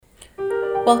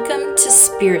Welcome to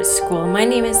Spirit School. My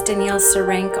name is Danielle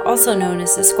Sarenk, also known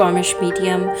as the Squamish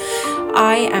Medium.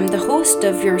 I am the host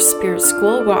of your Spirit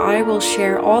School, where I will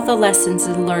share all the lessons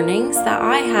and learnings that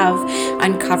I have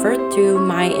uncovered through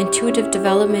my intuitive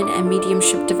development and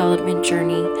mediumship development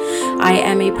journey. I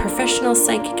am a professional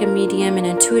psychic and medium, an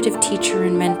intuitive teacher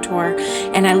and mentor,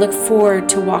 and I look forward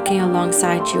to walking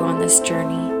alongside you on this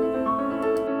journey.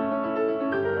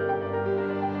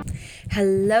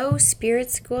 Hello,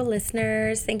 Spirit School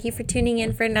listeners. Thank you for tuning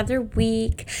in for another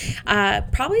week.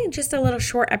 Probably just a little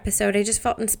short episode. I just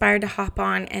felt inspired to hop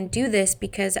on and do this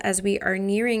because as we are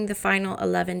nearing the final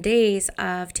 11 days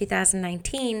of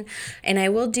 2019, and I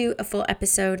will do a full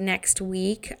episode next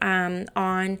week on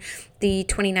the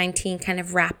 2019 kind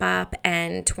of wrap up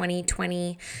and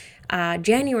 2020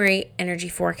 January energy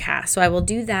forecast. So I will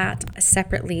do that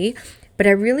separately. But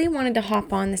I really wanted to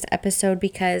hop on this episode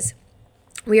because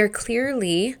we are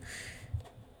clearly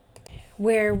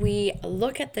where we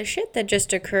look at the shit that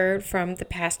just occurred from the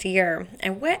past year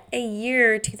and what a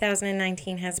year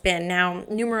 2019 has been. Now,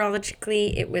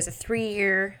 numerologically, it was a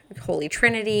 3-year Holy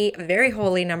Trinity, a very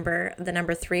holy number, the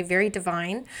number 3, very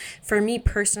divine. For me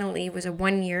personally, it was a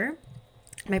 1-year.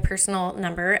 My personal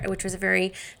number, which was a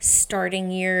very starting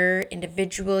year,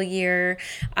 individual year.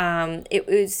 It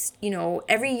was,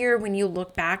 every year when you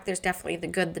look back, there's definitely the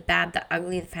good, the bad, the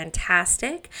ugly, the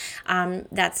fantastic.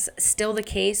 That's still the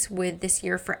case with this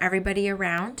year for everybody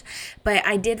around. But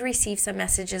I did receive some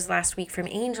messages last week from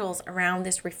angels around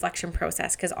this reflection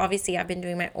process, because obviously I've been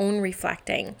doing my own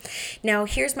reflecting. Now,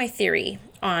 here's my theory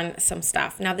on some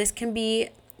stuff. Now,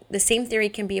 the same theory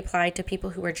can be applied to people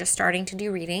who are just starting to do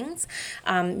readings,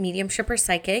 mediumship or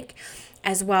psychic,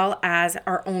 as well as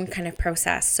our own kind of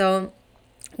process. So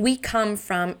we come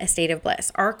from a state of bliss.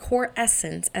 Our core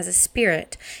essence as a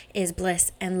spirit is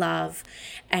bliss and love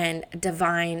and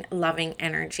divine loving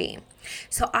energy.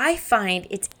 So I find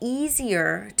it's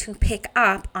easier to pick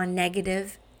up on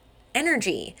negative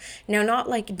energy. Now, not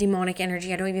like demonic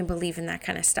energy. I don't even believe in that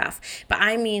kind of stuff. But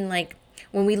I mean like,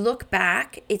 when we look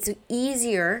back, it's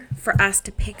easier for us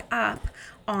to pick up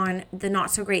on the not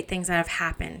so great things that have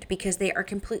happened because they are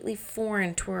completely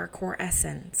foreign to our core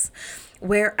essence.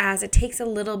 Whereas it takes a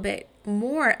little bit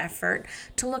more effort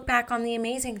to look back on the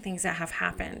amazing things that have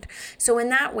happened. So in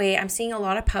that way, I'm seeing a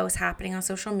lot of posts happening on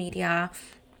social media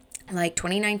like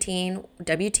 2019,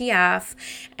 WTF,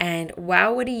 and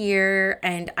wow, what a year.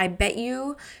 And I bet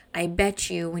you,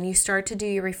 when you start to do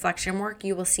your reflection work,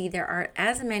 you will see there are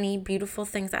as many beautiful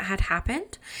things that had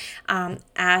happened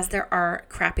as there are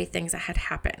crappy things that had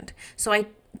happened. So I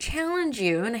challenge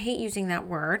you, and I hate using that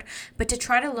word, but to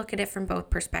try to look at it from both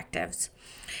perspectives.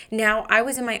 Now, I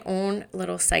was in my own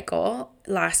little cycle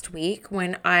last week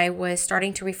when I was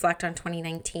starting to reflect on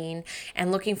 2019 and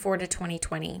looking forward to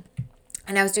 2020.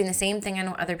 And I was doing the same thing I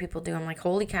know other people do. I'm like,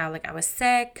 holy cow, I was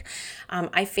sick.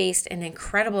 I faced an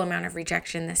incredible amount of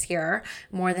rejection this year,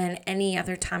 more than any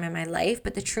other time in my life.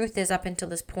 But the truth is, up until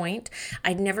this point,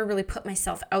 I'd never really put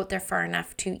myself out there far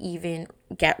enough to even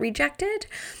get rejected.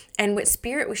 And what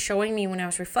Spirit was showing me when I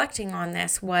was reflecting on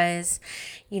this was,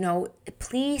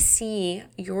 please see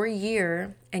your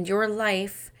year and your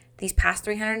life these past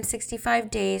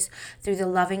 365 days through the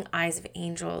loving eyes of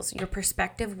angels. Your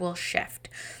perspective will shift.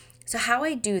 So how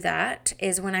I do that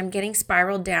is when I'm getting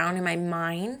spiraled down in my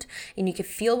mind, and you can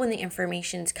feel when the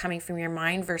information is coming from your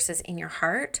mind versus in your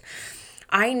heart,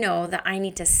 I know that I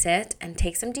need to sit and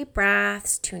take some deep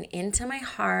breaths, tune into my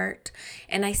heart,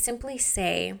 and I simply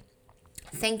say,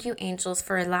 thank you, angels,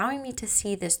 for allowing me to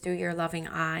see this through your loving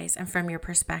eyes and from your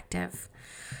perspective.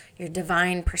 Your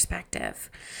divine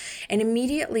perspective. And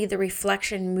immediately the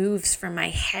reflection moves from my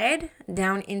head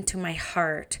down into my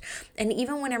heart. And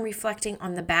even when I'm reflecting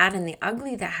on the bad and the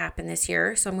ugly that happened this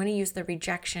year, so I'm going to use the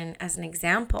rejection as an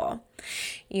example.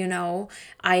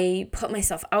 I put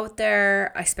myself out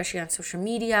there, especially on social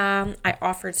media. I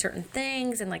offered certain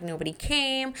things and nobody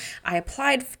came. I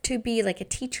applied to be a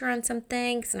teacher on some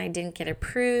things and I didn't get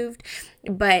approved.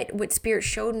 But what Spirit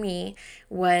showed me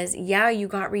was, you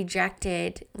got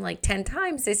rejected 10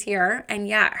 times this year, and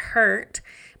it hurt.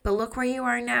 But look where you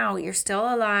are now. You're still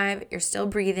alive. You're still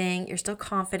breathing. You're still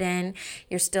confident.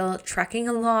 You're still trekking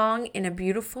along in a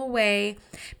beautiful way.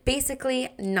 Basically,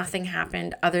 nothing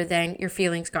happened other than your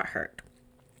feelings got hurt.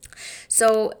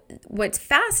 So what's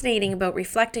fascinating about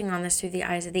reflecting on this through the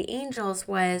eyes of the angels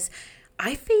was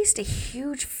I faced a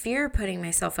huge fear putting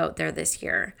myself out there this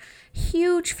year.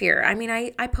 Huge fear. I mean,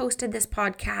 I posted this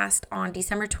podcast on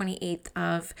December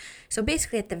 28th so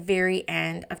basically at the very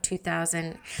end of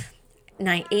 2019.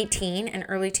 2018 and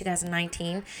early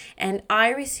 2019, and I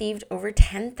received over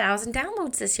 10,000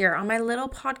 downloads this year on my little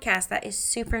podcast that is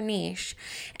super niche,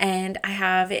 and I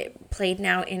have it played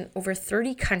now in over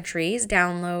 30 countries.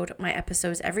 Download my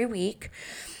episodes every week,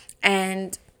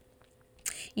 and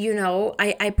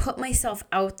I put myself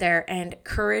out there, and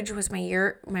courage was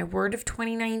my word of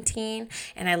 2019.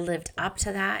 And I lived up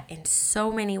to that in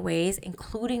so many ways,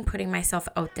 including putting myself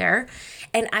out there.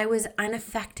 And I was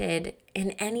unaffected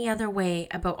in any other way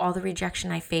about all the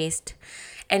rejection I faced.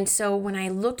 And so when I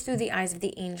looked through the eyes of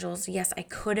the angels, yes, I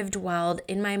could have dwelled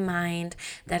in my mind,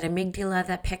 that amygdala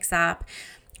that picks up,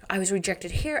 I was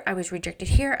rejected here, I was rejected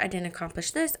here, I didn't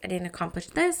accomplish this, I didn't accomplish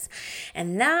this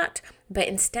and that. But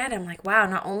instead, I'm like, wow,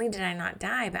 not only did I not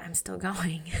die, but I'm still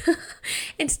going.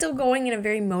 And still going in a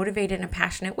very motivated and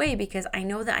passionate way, because I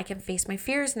know that I can face my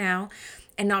fears now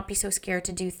and not be so scared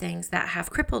to do things that have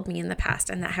crippled me in the past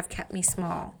and that have kept me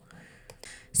small.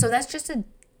 So that's just an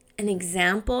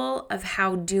example of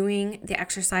how doing the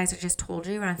exercise I just told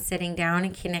you around sitting down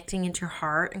and connecting into your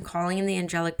heart and calling in the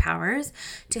angelic powers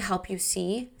to help you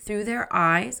see through their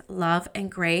eyes, love and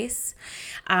grace,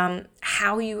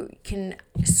 how you can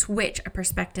switch a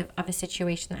perspective of a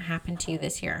situation that happened to you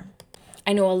this year.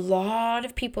 I know a lot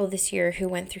of people this year who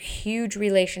went through huge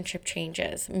relationship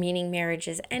changes, meaning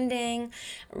marriages ending,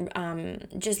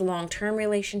 just long-term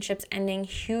relationships ending,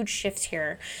 huge shifts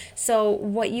here. So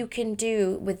what you can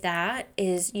do with that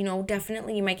is,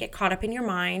 definitely you might get caught up in your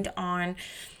mind on,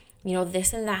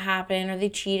 this and that happened, or they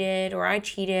cheated, or I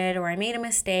cheated, or I made a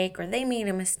mistake, or they made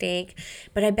a mistake.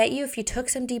 But I bet you if you took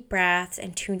some deep breaths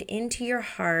and tuned into your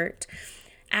heart,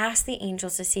 ask the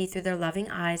angels to see through their loving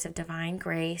eyes of divine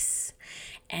grace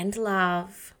and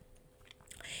love,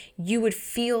 you would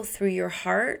feel through your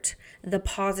heart the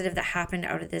positive that happened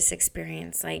out of this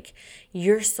experience. Like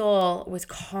your soul was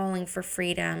calling for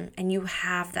freedom, and you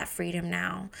have that freedom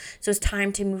now. So it's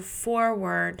time to move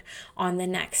forward on the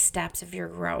next steps of your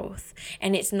growth.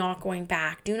 And it's not going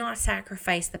back. Do not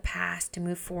sacrifice the past to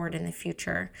move forward in the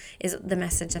future, is the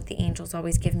message that the angels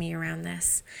always give me around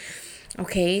this.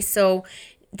 Okay, so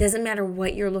doesn't matter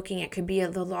what you're looking at. Could be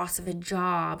the loss of a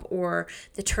job, or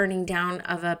the turning down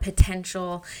of a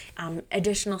potential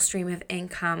additional stream of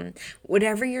income.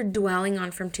 Whatever you're dwelling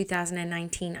on from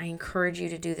 2019, I encourage you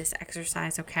to do this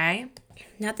exercise, okay?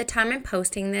 Now, at the time I'm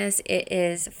posting this, it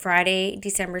is Friday,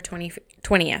 December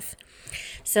 20th.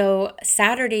 So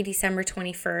Saturday, December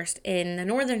 21st in the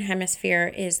Northern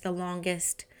Hemisphere is the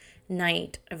longest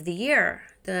night of the year,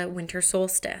 the winter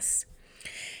solstice.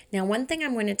 Now, one thing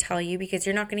I'm going to tell you, because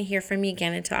you're not going to hear from me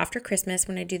again until after Christmas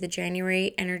when I do the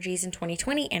January energies and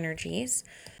 2020 energies,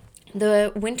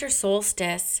 the winter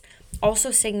solstice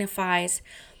also signifies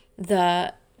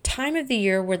the time of the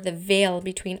year where the veil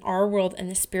between our world and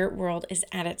the spirit world is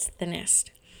at its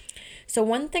thinnest. So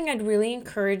one thing I'd really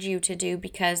encourage you to do,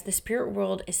 because the spirit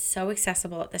world is so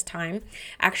accessible at this time,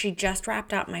 I actually just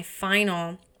wrapped up my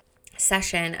final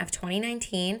session of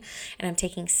 2019, and I'm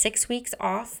taking 6 weeks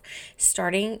off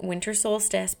starting winter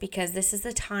solstice, because this is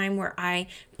the time where I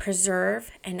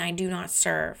preserve and I do not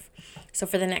serve. So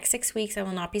for the next 6 weeks, I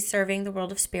will not be serving the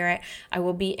world of spirit. I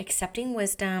will be accepting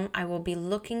wisdom. I will be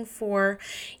looking for,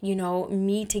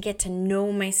 me to get to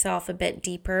know myself a bit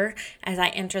deeper as I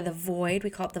enter the void. We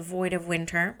call it the void of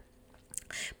winter.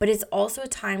 But it's also a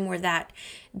time where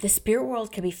the spirit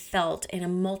world can be felt in a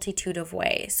multitude of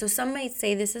ways. So some might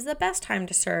say this is the best time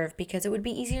to serve because it would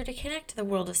be easier to connect to the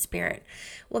world of spirit.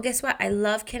 Well, guess what? I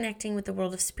love connecting with the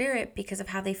world of spirit because of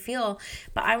how they feel,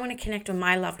 but I want to connect with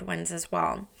my loved ones as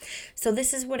well. So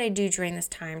this is what I do during this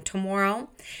time. Tomorrow,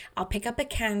 I'll pick up a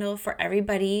candle for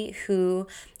everybody who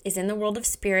is in the world of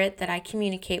spirit that I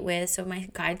communicate with. So my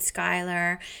guide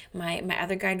Skylar, my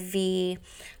other guide V,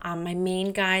 my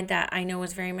main guide that I know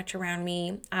is very much around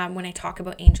me. When I talk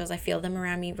about angels, I feel them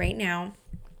around me right now.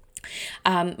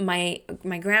 My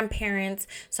grandparents.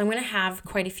 So I'm going to have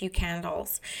quite a few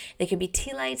candles. They could be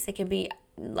tea lights. They could be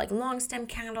like long stem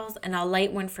candles, and I'll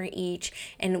light one for each.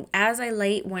 And as I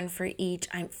light one for each,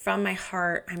 I'm from my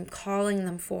heart, I'm calling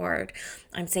them forward.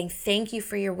 I'm saying thank you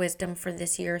for your wisdom for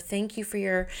this year. Thank you for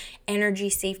your energy,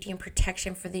 safety, and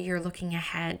protection for the year looking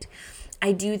ahead.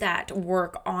 I do that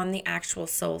work on the actual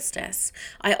solstice.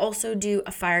 I also do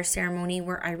a fire ceremony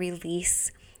where I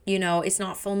release. It's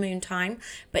not full moon time,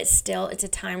 but still it's a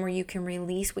time where you can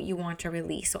release what you want to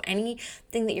release. So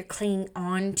anything that you're clinging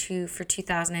on to for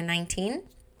 2019,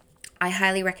 I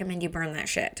highly recommend you burn that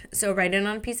shit. So write it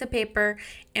on a piece of paper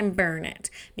and burn it,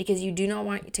 because you do not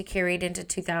want to carry it into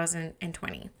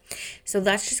 2020. So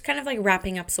that's just kind of like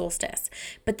wrapping up solstice.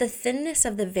 But the thinness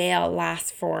of the veil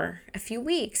lasts for a few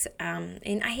weeks.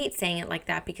 And I hate saying it like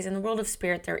that, because in the world of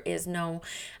spirit, there is no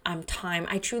time.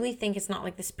 I truly think it's not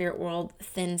like the spirit world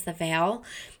thins the veil.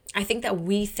 I think that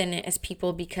we thin it as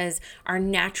people, because our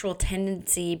natural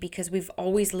tendency, because we've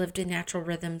always lived in natural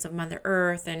rhythms of Mother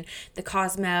Earth and the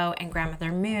Cosmo and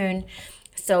Grandmother Moon.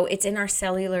 So it's in our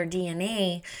cellular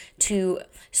DNA to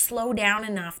slow down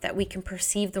enough that we can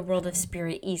perceive the world of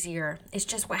spirit easier. It's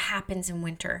just what happens in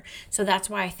winter. So that's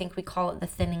why I think we call it the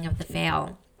thinning of the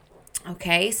veil.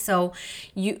 Okay, so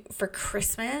for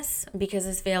Christmas, because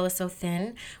this veil is so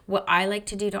thin, what I like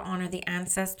to do to honor the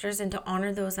ancestors and to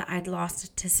honor those that I'd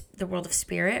lost to the world of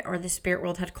spirit, or the spirit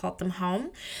world had called them home,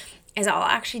 is I'll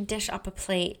actually dish up a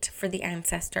plate for the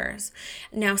ancestors.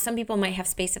 Now, some people might have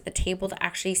space at the table to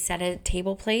actually set a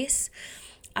table place,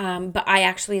 but I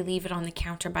actually leave it on the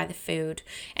counter by the food.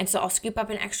 And so I'll scoop up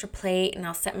an extra plate and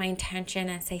I'll set my intention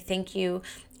and say, thank you,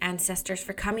 ancestors,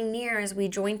 for coming near as we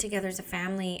join together as a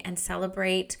family and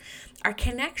celebrate our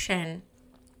connection.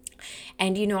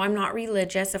 And, I'm not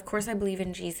religious. Of course, I believe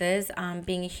in Jesus,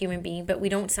 being a human being, but we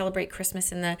don't celebrate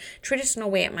Christmas in the traditional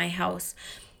way at my house.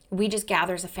 We just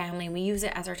gather as a family, and we use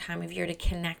it as our time of year to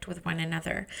connect with one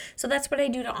another. So that's what I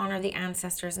do to honor the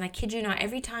ancestors. And I kid you not,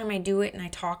 every time I do it and I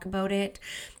talk about it,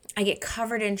 I get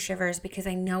covered in shivers, because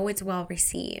I know it's well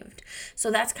received.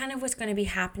 So that's kind of what's going to be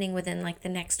happening within like the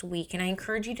next week. And I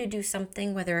encourage you to do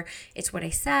something, whether it's what I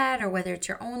said or whether it's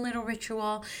your own little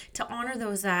ritual, to honor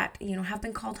those that, have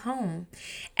been called home.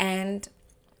 And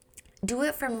do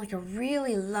it from like a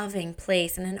really loving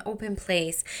place and an open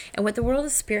place. And what the world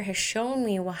of spirit has shown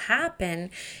me will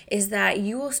happen is that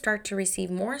you will start to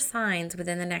receive more signs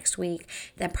within the next week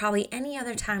than probably any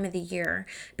other time of the year,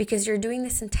 because you're doing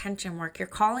this intention work. You're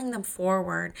calling them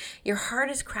forward. Your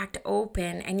heart is cracked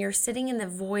open and you're sitting in the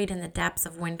void in the depths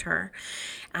of winter.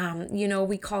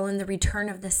 We call in the return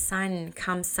of the sun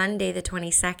come Sunday, the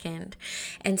 22nd.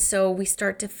 And so we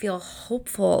start to feel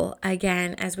hopeful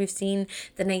again, as we've seen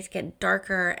the nights get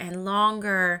darker and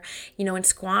longer. In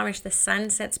Squamish, the sun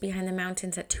sets behind the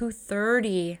mountains at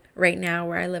 2:30 right now,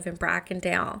 where I live in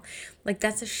Brackendale. Like,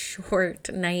 that's a short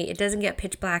night. It doesn't get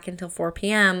pitch black until 4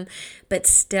 p.m., but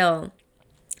still,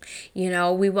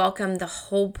 we welcome the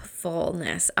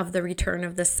hopefulness of the return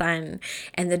of the sun,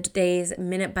 and the days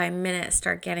minute by minute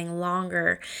start getting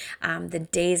longer. The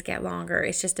days get longer.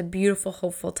 It's just a beautiful,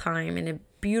 hopeful time, and a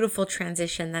beautiful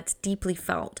transition that's deeply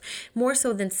felt, more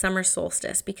so than summer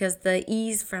solstice, because the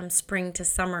ease from spring to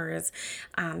summer is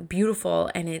beautiful,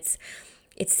 and it's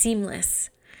seamless,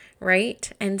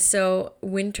 right? And so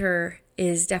winter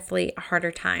is definitely a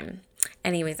harder time.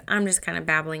 Anyways, I'm just kind of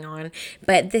babbling on,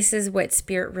 but this is what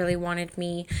Spirit really wanted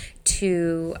me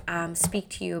to speak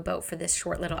to you about for this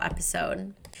short little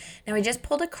episode. Now, I just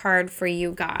pulled a card for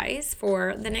you guys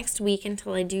for the next week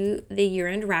until I do the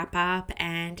year-end wrap-up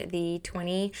and the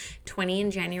 2020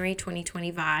 and January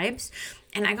 2020 vibes.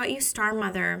 And I got you Star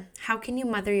Mother. How can you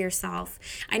mother yourself?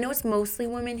 I know it's mostly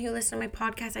women who listen to my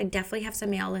podcast. I definitely have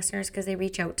some male listeners because they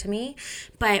reach out to me,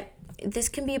 but this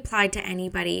can be applied to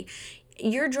anybody.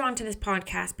 You're drawn to this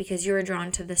podcast because you're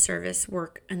drawn to the service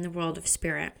work in the world of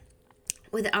spirit,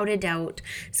 without a doubt.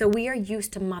 So we are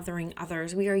used to mothering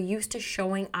others. We are used to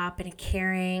showing up in a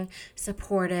caring,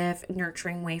 supportive,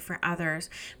 nurturing way for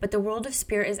others. But the world of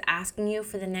spirit is asking you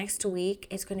for the next week.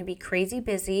 It's going to be crazy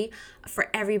busy for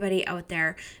everybody out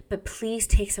there, but please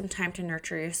take some time to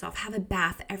nurture yourself. Have a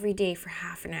bath every day for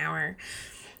half an hour.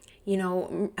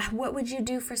 What would you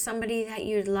do for somebody that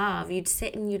you'd love? You'd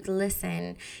sit and you'd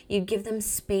listen. You'd give them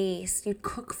space. You'd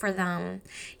cook for them.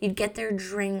 You'd get their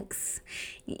drinks.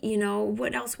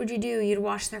 What else would you do? You'd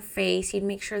wash their face. You'd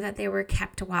make sure that they were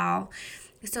kept well.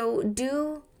 So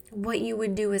do what you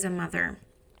would do as a mother.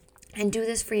 And do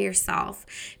this for yourself,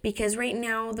 because right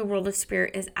now the world of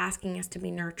spirit is asking us to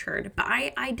be nurtured. But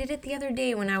I did it the other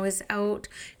day when I was out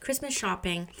Christmas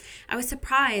shopping. I was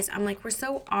surprised. I'm like, we're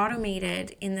so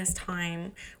automated in this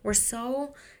time. We're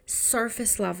so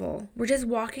surface level. We're just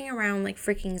walking around like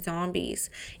freaking zombies.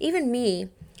 Even me.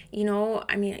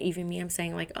 Even me, I'm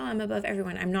saying like, oh, I'm above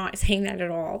everyone. I'm not saying that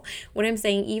at all. What I'm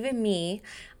saying, even me,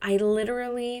 I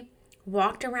literally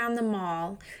walked around the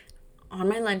mall on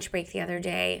my lunch break the other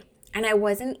day, and I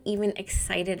wasn't even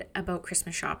excited about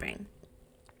Christmas shopping.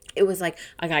 it was like,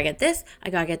 I gotta get this, I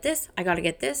gotta get this, I gotta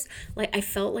get this. Like, I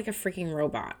felt like a freaking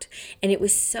robot. And it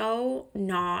was so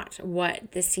not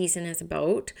what this season is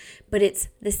about, but it's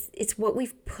what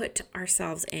we've put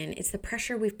ourselves in. It's the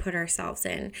pressure we've put ourselves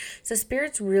in. So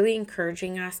Spirit's really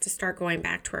encouraging us to start going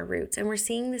back to our roots. And we're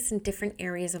seeing this in different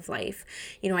areas of life.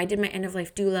 I did my end of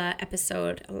life doula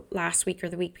episode last week or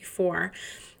the week before.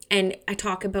 And I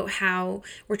talk about how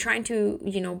we're trying to,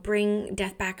 bring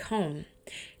death back home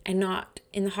and not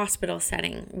in the hospital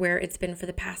setting where it's been for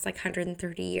the past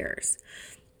 130 years.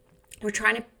 We're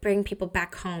trying to bring people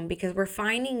back home because we're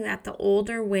finding that the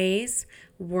older ways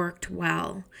worked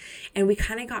well. And we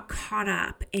kind of got caught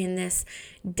up in this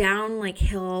down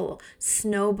hill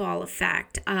snowball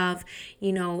effect of,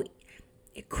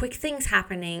 quick things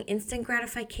happening, instant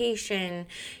gratification,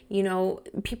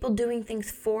 people doing things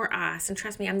for us. And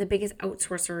trust me, I'm the biggest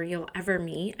outsourcer you'll ever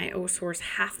meet. I outsource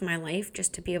half my life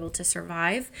just to be able to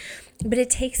survive. But it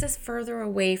takes us further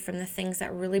away from the things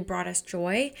that really brought us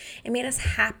joy and made us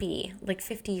happy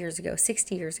 50 years ago,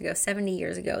 60 years ago, 70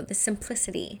 years ago, the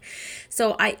simplicity.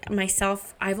 So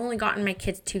I've only gotten my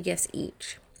kids 2 gifts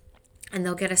each. And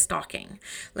they'll get a stocking.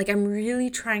 I'm really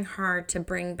trying hard to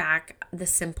bring back the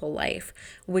simple life,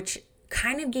 which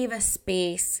kind of gave us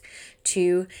space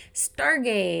to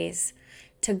stargaze,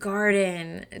 to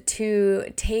garden, to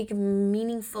take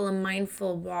meaningful and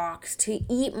mindful walks, to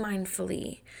eat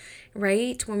mindfully,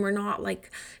 right? When we're not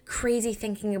crazy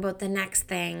thinking about the next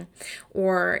thing,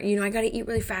 or, I got to eat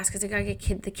really fast because I got to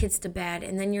get the kids to bed.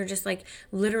 And then you're just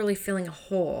literally filling a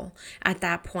hole at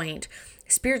that point.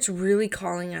 Spirit's really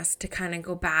calling us to kind of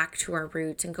go back to our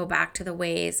roots and go back to the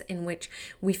ways in which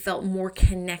we felt more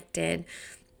connected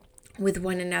with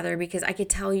one another, because I could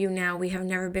tell you now we have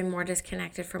never been more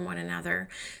disconnected from one another.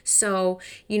 So,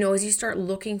 as you start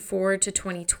looking forward to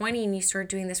 2020 and you start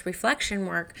doing this reflection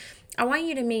work, I want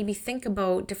you to maybe think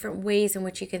about different ways in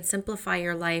which you can simplify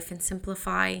your life and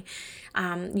simplify,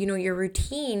 your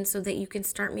routine, so that you can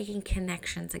start making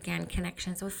connections again,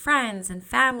 connections with friends and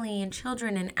family and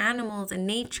children and animals and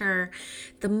nature,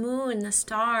 the moon, the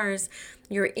stars,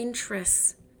 your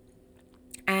interests.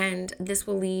 And this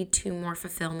will lead to more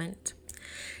fulfillment.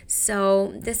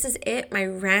 So this is it, my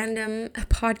random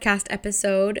podcast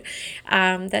episode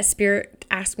that Spirit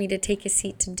asked me to take a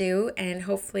seat to do. And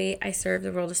hopefully I serve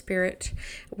the world of Spirit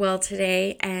well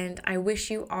today. And I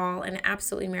wish you all an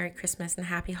absolutely Merry Christmas and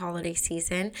Happy Holiday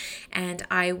season. And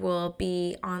I will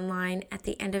be online at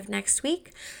the end of next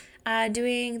week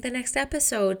doing the next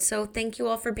episode. So thank you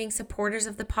all for being supporters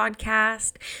of the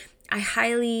podcast. I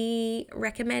highly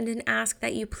recommend and ask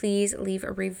that you please leave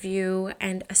a review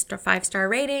and a 5-star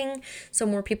rating so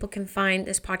more people can find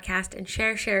this podcast, and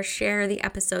share the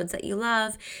episodes that you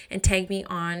love, and tag me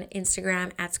on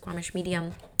Instagram at Squamish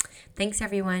Medium. Thanks,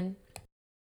 everyone.